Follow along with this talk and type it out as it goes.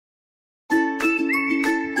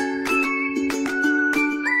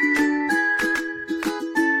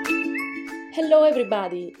Hello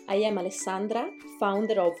everybody, I am Alessandra,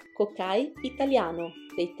 founder of Kokai Italiano,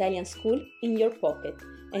 the Italian school in your pocket,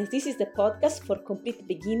 and this is the podcast for complete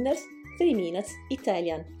beginners, 3 minutes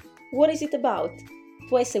Italian. What is it about?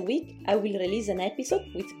 Twice a week I will release an episode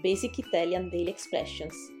with basic Italian daily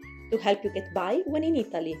expressions to help you get by when in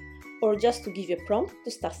Italy, or just to give you a prompt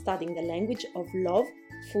to start studying the language of love,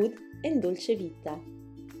 food and dolce vita.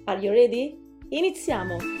 Are you ready?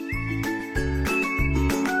 Iniziamo!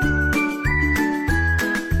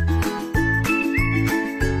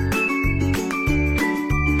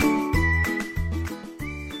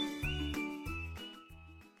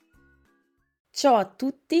 Ciao a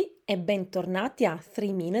tutti e bentornati a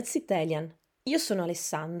 3 Minutes Italian. Io sono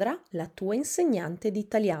Alessandra, la tua insegnante di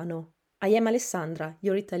italiano. I am Alessandra,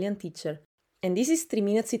 your Italian teacher. And this is 3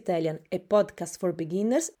 Minutes Italian, a podcast for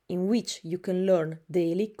beginners in which you can learn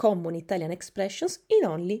daily common Italian expressions in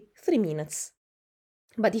only 3 minutes.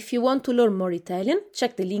 But if you want to learn more Italian,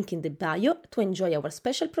 check the link in the bio to enjoy our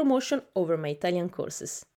special promotion over my Italian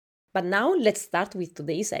courses. But now let's start with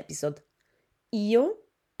today's episode. Io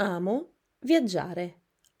amo viaggiare.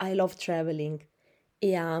 I love traveling.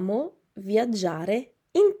 E amo viaggiare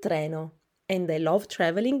in treno. And I love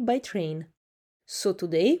traveling by train. So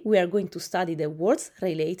today we are going to study the words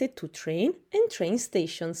related to train and train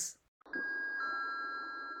stations.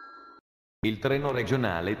 Il treno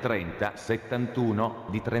regionale 3071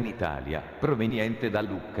 di Trenitalia, proveniente da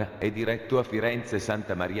Lucca e diretto a Firenze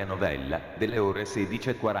Santa Maria Novella, delle ore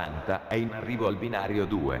 16:40, è in arrivo al binario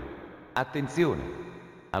 2. Attenzione!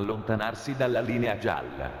 Allontanarsi dalla linea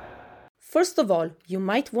gialla. First of all, you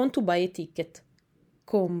might want to buy a ticket.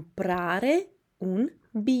 Comprare un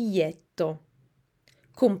biglietto.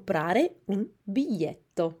 Comprare un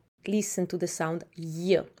biglietto. Listen to the sound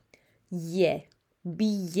y. Yeah.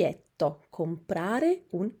 Biglietto. Comprare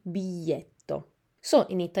un biglietto. So,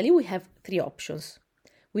 in Italy we have 3 options.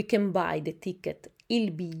 We can buy the ticket,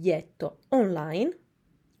 il biglietto, online.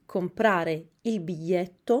 Comprare il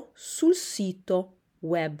biglietto sul sito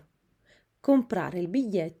web. Comprare il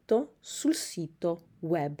biglietto sul sito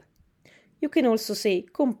web. You can also say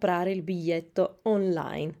comprare il biglietto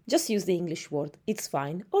online. Just use the English word, it's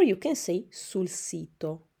fine. Or you can say sul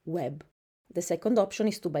sito web. The second option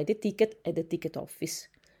is to buy the ticket at the ticket office.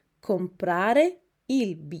 Comprare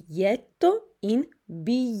il biglietto in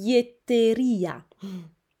biglietteria.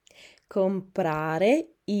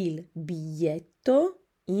 Comprare il biglietto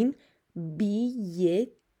in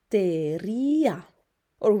biglietteria.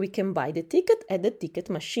 Or we can buy the ticket at the ticket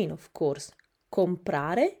machine, of course.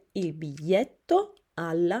 Comprare il biglietto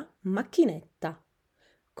alla macchinetta.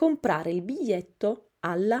 Comprare il biglietto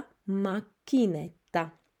alla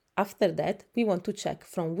macchinetta. After that, we want to check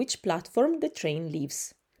from which platform the train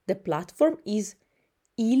leaves. The platform is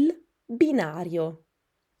il binario.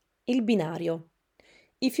 Il binario.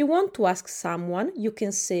 If you want to ask someone, you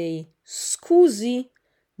can say scusi,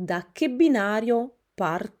 da che binario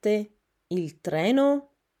parte il treno?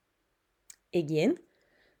 Again,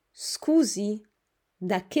 scusi,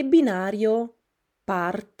 da che binario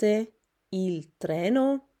parte il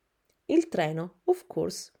treno? Il treno, of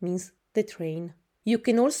course, means the train. You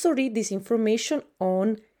can also read this information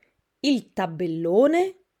on il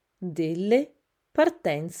tabellone delle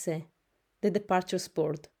partenze, the departures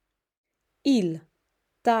board. Il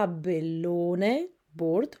tabellone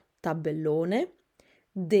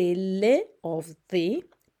delle of the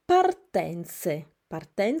partenze.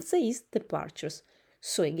 Partenze is departures.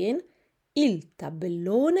 So again, il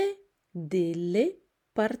tabellone delle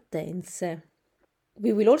partenze.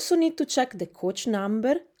 We will also need to check the coach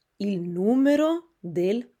number, il numero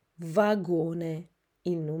del vagone.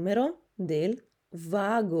 Il numero del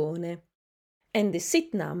vagone. And the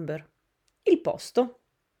seat number, il posto.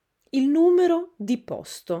 Il numero di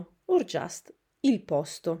posto, or just il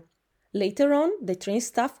posto. Later on, the train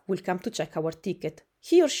staff will come to check our ticket.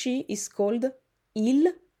 He or she is called il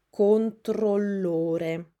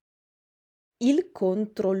controllore. Il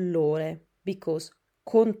controllore, because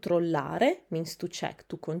controllare means to check,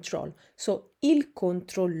 to control. So, il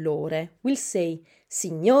controllore will say,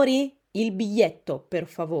 signori, il biglietto, per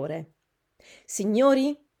favore.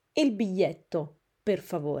 Signori, il biglietto, per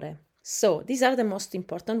favore. So, these are the most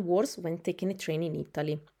important words when taking a train in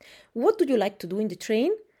Italy. What do you like to do in the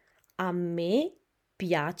train? A me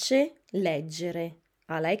piace leggere.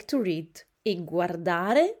 I like to read. E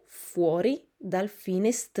guardare fuori dal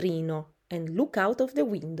finestrino. And look out of the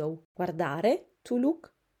window. Guardare, to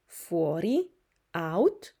look, fuori,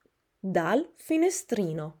 out, dal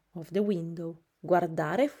finestrino, of the window.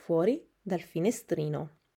 Guardare fuori dal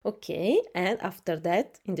finestrino. Okay, and after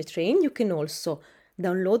that, in the train, you can also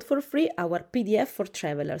Download for free our PDF for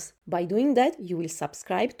travelers. By doing that, you will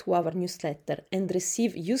subscribe to our newsletter and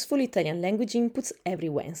receive useful Italian language inputs every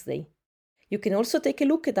Wednesday. You can also take a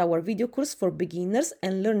look at our video course for beginners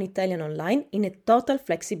and learn Italian online in a total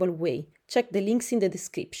flexible way. Check the links in the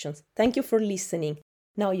descriptions. Thank you for listening.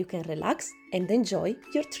 Now you can relax and enjoy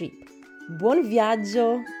your trip. Buon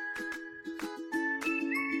viaggio!